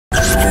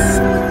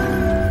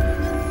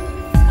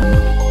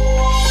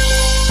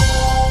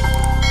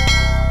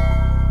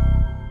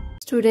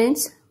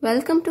Students,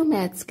 welcome to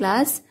maths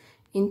class.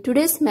 In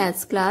today's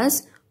maths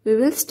class, we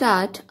will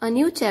start a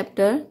new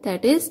chapter,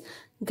 that is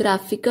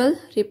graphical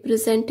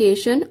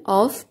representation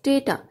of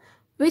data,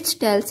 which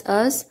tells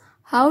us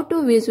how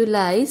to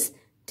visualize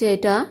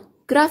data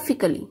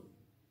graphically.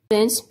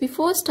 Students,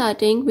 before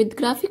starting with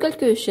graphical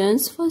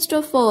questions, first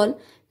of all,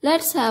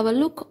 let's have a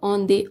look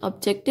on the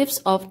objectives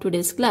of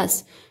today's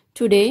class.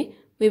 Today,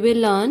 we will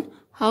learn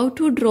how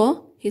to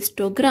draw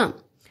histogram.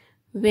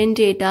 When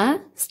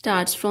data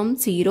starts from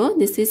 0,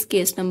 this is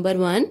case number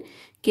 1.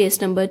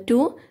 Case number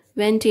 2,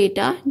 when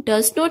data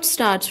does not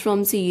start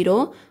from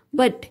 0,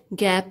 but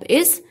gap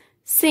is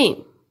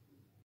same.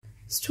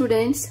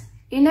 Students,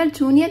 in our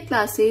junior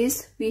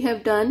classes, we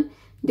have done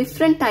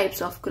different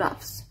types of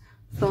graphs.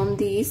 From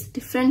these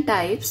different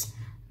types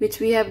which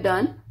we have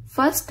done,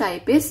 first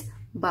type is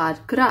bar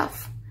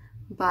graph.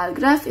 Bar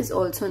graph is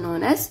also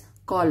known as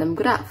column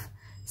graph.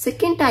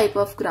 Second type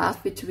of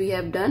graph which we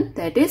have done,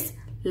 that is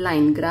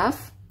line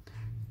graph.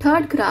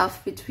 Third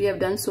graph which we have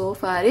done so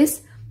far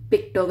is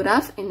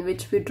pictograph, in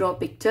which we draw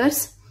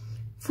pictures.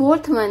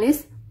 Fourth one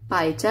is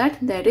pie chart,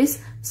 that is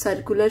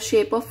circular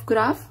shape of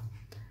graph.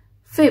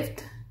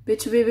 Fifth,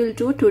 which we will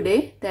do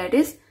today, that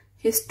is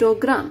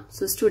histogram.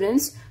 So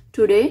students,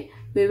 today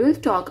we will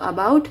talk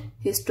about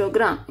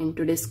histogram in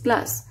today's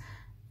class.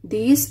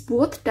 These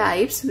both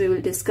types we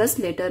will discuss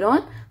later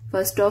on.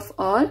 First of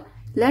all,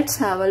 let's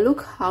have a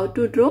look how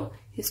to draw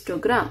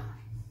histogram.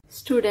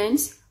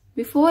 Students,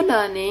 before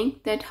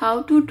learning that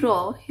how to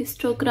draw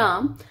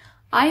histogram,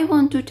 I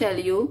want to tell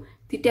you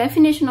the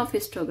definition of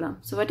histogram.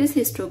 So what is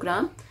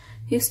histogram?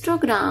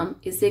 Histogram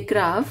is a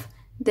graph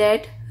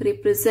that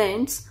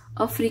represents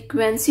a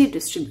frequency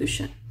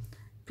distribution.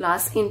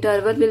 Class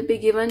interval will be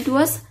given to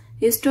us.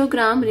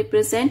 Histogram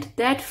represents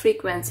that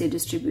frequency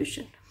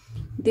distribution.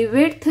 The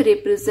width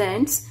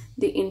represents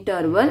the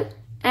interval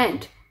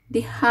and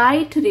the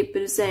height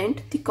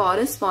represents the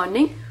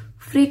corresponding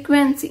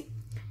frequency.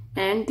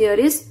 And there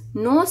is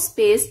no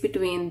space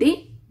between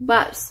the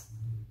bars.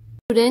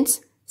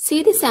 Students,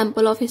 see the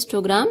sample of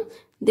histogram.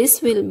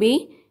 This will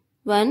be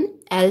one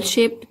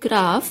L-shaped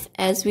graph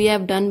as we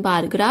have done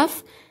bar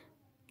graph.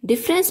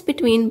 Difference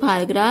between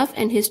bar graph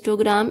and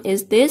histogram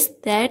is this,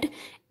 that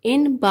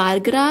in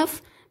bar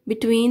graph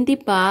between the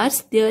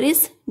bars there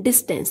is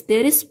distance,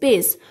 there is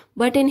space,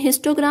 but in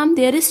histogram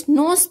there is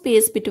no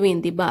space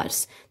between the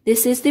bars.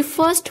 This is the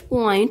first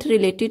point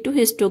related to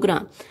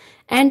histogram.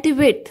 And the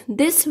width,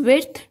 this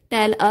width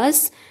tells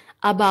us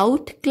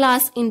about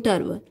class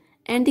interval,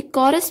 and the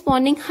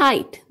corresponding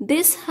height,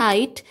 this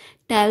height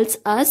tells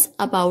us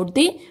about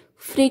the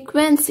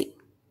frequency.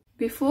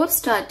 Before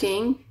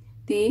starting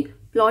the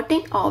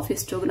plotting of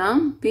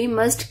histogram, we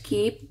must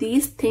keep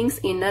these things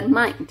in our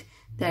mind,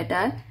 that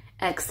are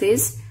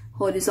axis,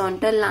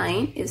 horizontal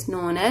line is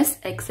known as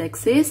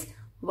x-axis,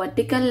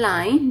 vertical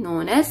line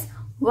known as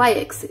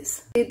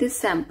y-axis. See this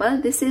sample,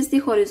 this is the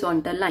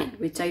horizontal line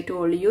which I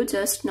told you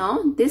just now.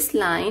 This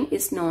line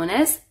is known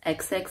as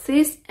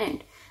x-axis,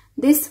 and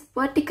this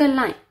vertical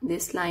line,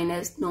 this line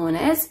is known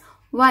as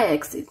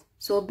y-axis.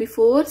 So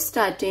before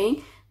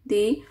starting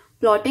the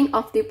plotting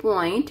of the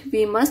point,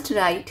 we must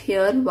write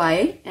here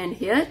y and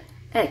here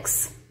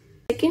x.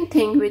 Second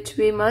thing which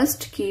we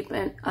must keep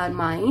in our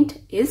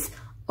mind is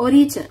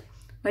origin.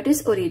 What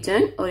is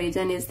origin?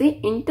 Origin is the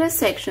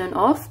intersection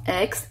of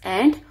x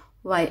and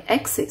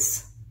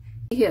y-axis.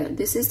 Here,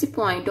 this is the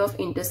point of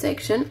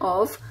intersection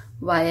of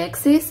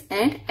y-axis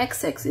and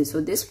x-axis. So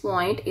this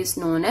point is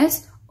known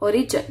as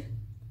origin.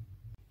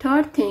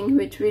 Third thing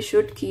which we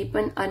should keep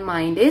in our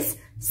mind is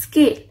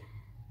scale.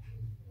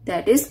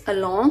 That is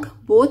along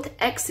both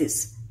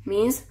axes.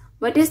 Means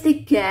what is the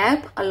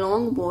gap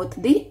along both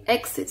the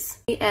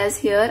axes. As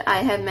here I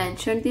have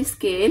mentioned the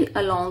scale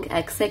along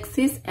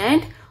x-axis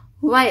and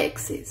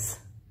y-axis.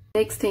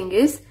 Next thing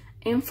is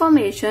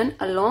information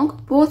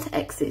along both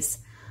axes.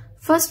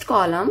 First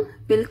column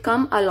will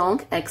come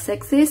along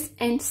x-axis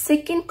and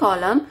second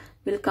column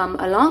will come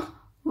along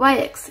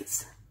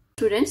y-axis.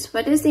 Students,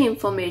 what is the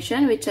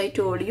information which I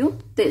told you?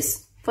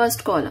 This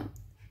first column.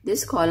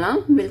 This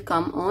column will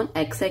come on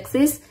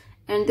x-axis,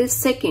 and this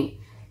second,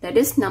 that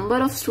is number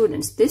of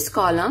students, this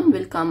column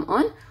will come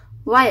on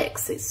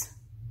y-axis.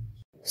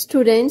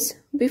 Students,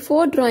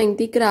 before drawing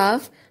the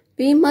graph,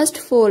 we must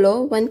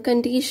follow one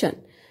condition.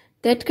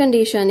 That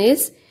condition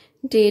is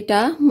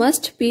data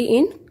must be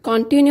in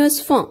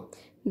continuous form.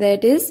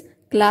 That is,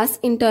 class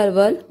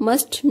interval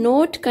must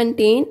not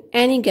contain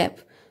any gap.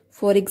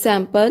 For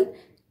example,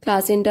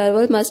 class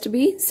interval must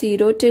be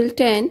 0 till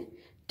 10,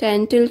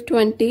 10 till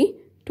 20,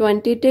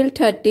 20 till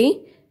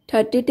 30,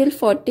 30 till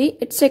 40,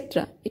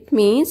 etc. It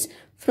means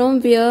from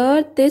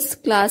where this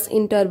class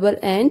interval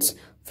ends,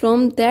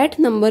 from that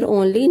number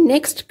only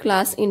next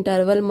class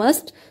interval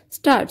must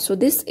start. So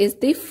this is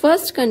the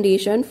first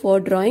condition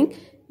for drawing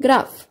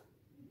graph.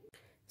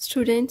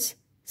 Students,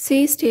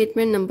 see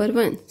statement number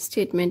 1.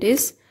 Statement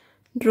is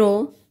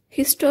draw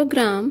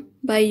histogram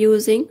by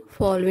using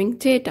following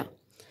data.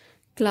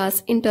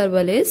 Class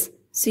interval is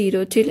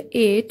 0 till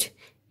 8,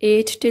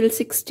 8 till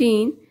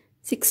 16,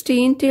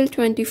 16 till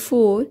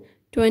 24,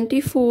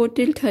 24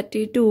 till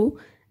 32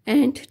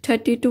 and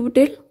 32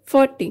 till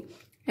 40.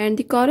 And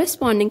the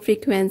corresponding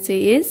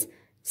frequency is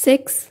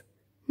 6,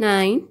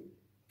 9,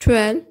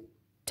 12,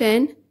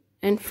 10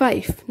 and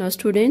 5. Now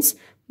students,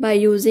 by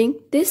using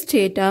this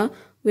data,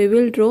 we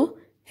will draw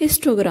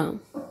histogram.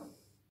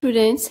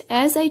 Students,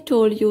 as I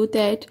told you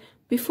that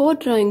before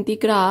drawing the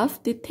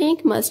graph, the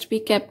thing must be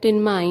kept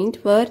in mind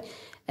were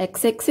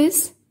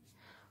x-axis,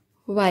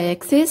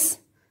 y-axis,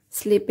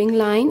 sleeping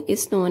line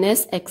is known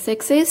as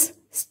x-axis,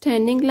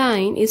 standing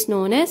line is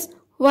known as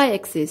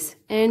y-axis,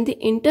 and the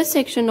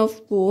intersection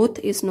of both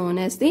is known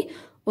as the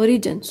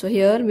origin. So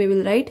here we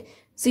will write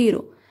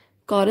 0.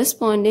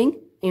 Corresponding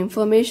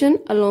information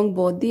along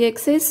both the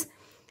axes.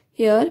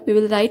 Here we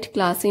will write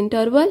class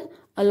interval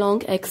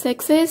along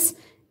x-axis,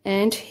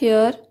 and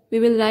here we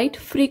will write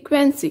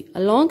frequency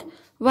along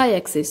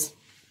y-axis.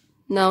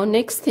 Now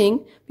next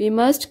thing we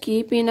must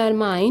keep in our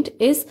mind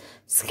is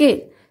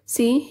scale.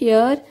 See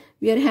here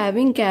we are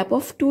having gap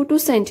of 2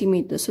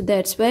 centimeters. So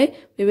that's why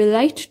we will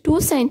write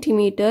 2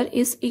 centimeter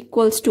is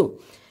equals to.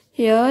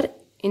 Here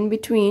in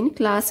between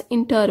class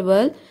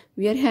interval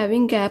we are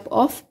having gap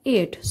of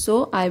 8.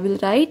 So I will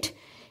write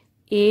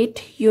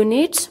 8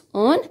 units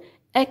on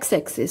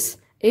x-axis.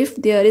 If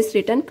there is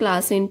written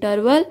class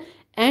interval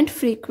and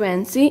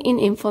frequency in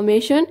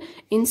information,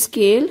 in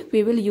scale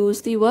we will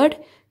use the word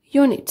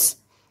units.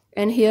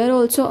 And here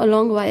also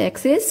along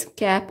y-axis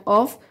gap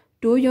of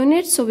 2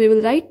 units, so we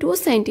will write 2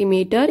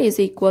 centimeter is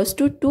equals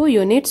to 2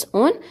 units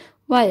on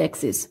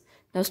y-axis.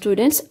 Now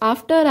students,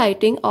 after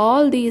writing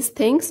all these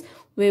things,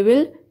 we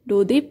will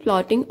do the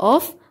plotting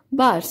of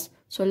bars.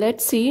 So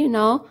let's see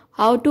now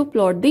how to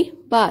plot the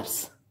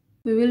bars.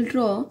 We will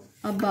draw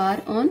a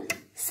bar on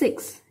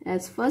 6,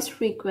 as first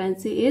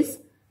frequency is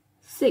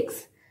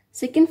 6.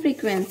 Second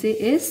frequency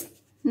is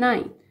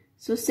 9.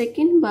 So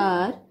second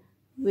bar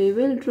we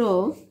will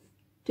draw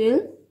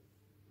till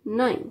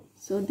 9.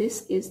 So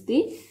this is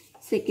the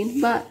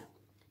second bar.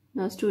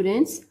 Now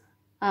students,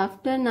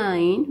 after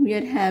 9 we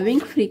are having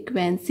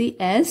frequency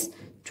as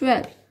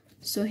 12.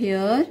 So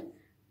here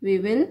we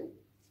will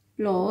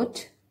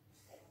plot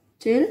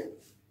till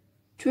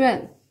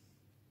 12.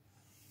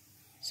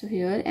 So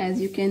here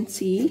as you can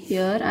see,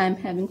 here I am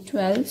having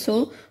 12.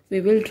 So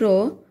we will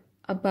draw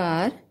a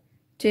bar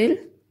till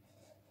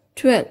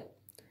 12.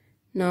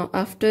 Now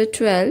after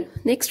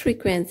 12, next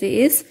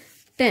frequency is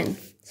 10.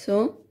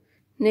 So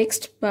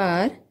next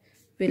bar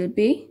will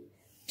be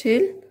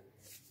till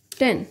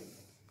 10.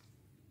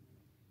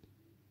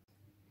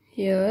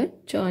 Here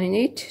join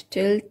it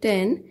till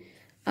 10.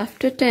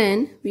 After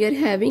 10 we are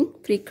having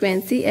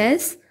frequency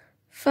as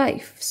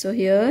 5. So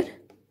here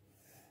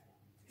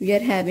we are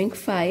having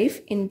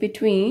 5. In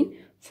between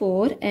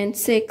 4 and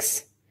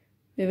 6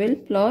 we will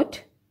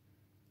plot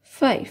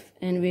 5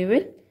 and we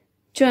will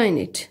join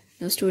it.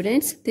 Now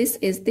students, this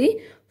is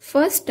the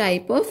first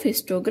type of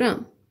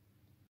histogram.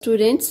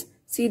 Students,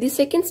 see the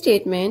second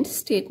statement.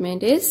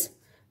 Statement is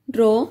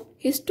draw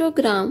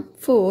histogram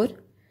for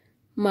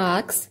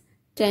marks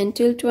 10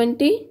 till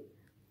 20,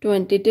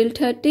 20 till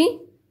 30,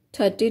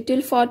 30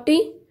 till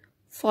 40,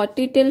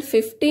 40 till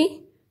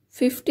 50,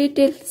 50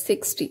 till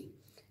 60.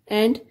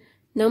 And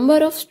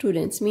number of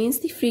students means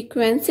the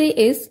frequency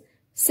is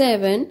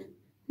 7,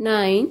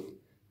 9,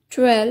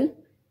 12,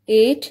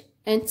 8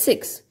 and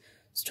 6.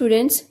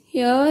 Students,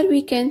 here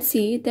we can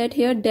see that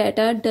here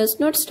data does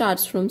not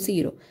start from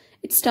 0.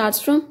 It starts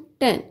from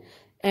 10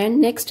 and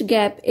next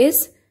gap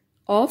is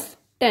of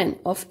 10.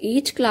 Of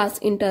each class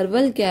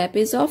interval gap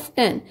is of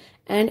 10.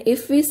 And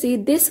if we see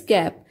this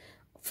gap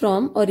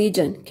from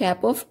origin,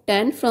 gap of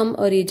 10 from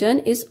origin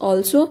is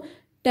also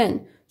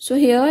 10. So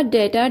here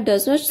data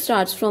does not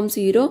start from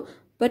 0,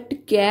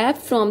 but gap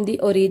from the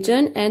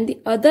origin and the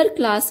other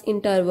class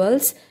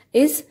intervals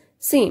is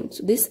same.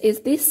 So this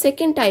is the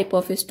second type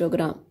of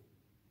histogram.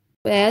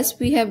 As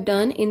we have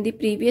done in the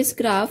previous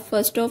graph,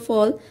 first of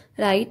all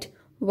write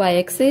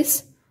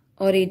y-axis,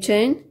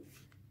 origin,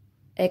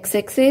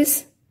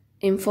 x-axis,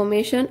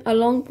 information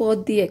along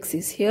both the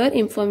axes. Here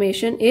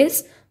information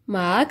is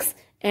marks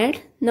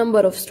and number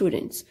of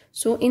students.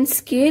 So in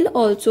scale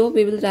also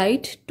we will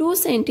write 2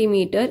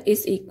 centimeter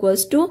is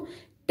equals to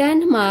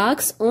 10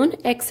 marks on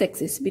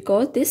x-axis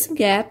because this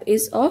gap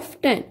is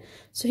of 10.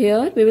 So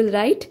here we will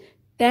write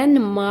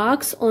 10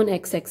 marks on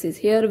x-axis.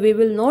 Here we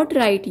will not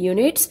write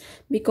units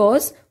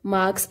because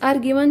marks are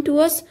given to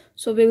us.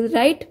 So we will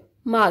write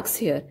marks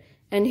here.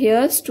 And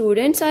here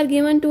students are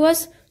given to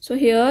us. So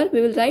here we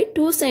will write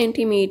 2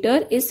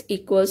 centimeter is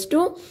equals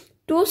to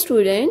 2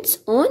 students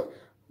on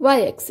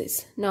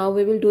y-axis. Now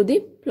we will do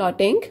the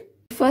plotting.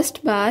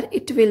 First bar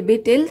it will be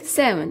till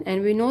 7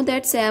 and we know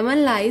that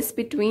 7 lies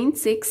between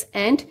 6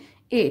 and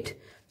 8.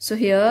 So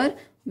here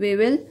we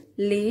will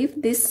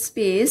leave this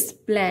space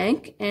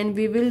blank and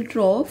we will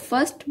draw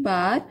first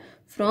bar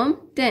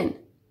from 10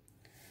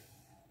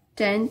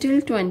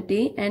 till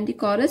 20 and the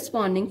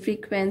corresponding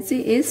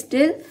frequency is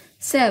till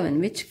 7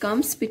 which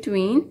comes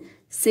between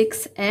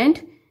 6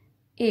 and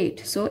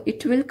 8. So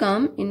it will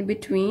come in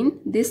between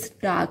this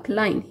dark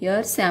line.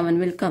 Here 7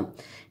 will come.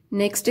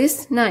 Next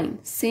is 9.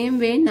 Same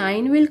way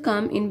 9 will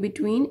come in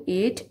between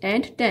 8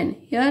 and 10.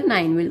 Here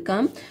 9 will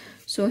come.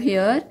 So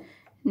here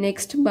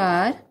next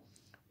bar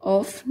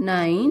of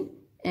 9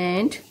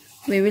 and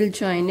we will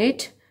join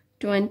it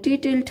 20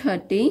 till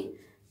 30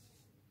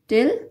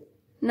 till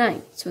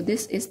 9. So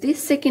this is the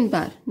second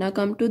bar. Now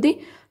come to the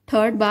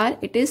third bar.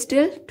 It is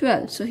till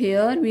 12. So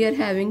here we are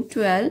having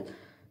 12.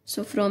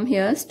 So from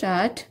here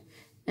start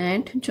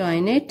and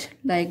join it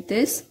like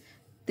this.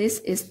 This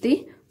is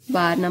the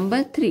bar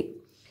number 3.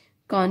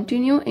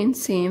 Continue in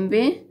same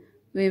way,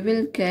 we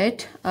will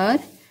get our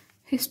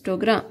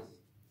histogram.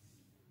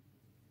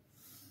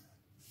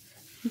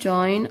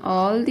 Join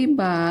all the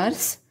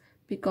bars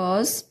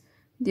because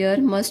there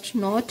must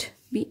not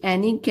be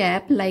any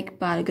gap like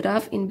bar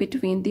graph in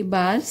between the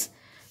bars.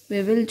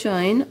 We will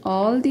join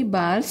all the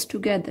bars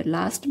together.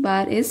 Last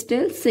bar is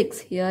till 6.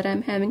 Here I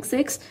am having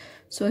 6.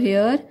 So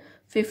here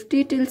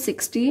 50 till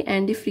 60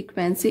 and the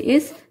frequency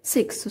is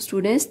 6. So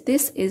students,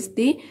 this is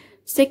the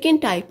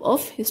second type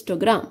of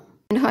histogram.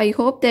 And I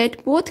hope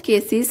that both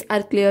cases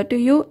are clear to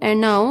you and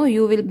now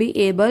you will be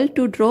able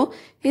to draw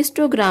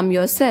histogram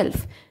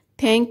yourself.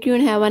 Thank you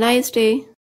and have a nice day.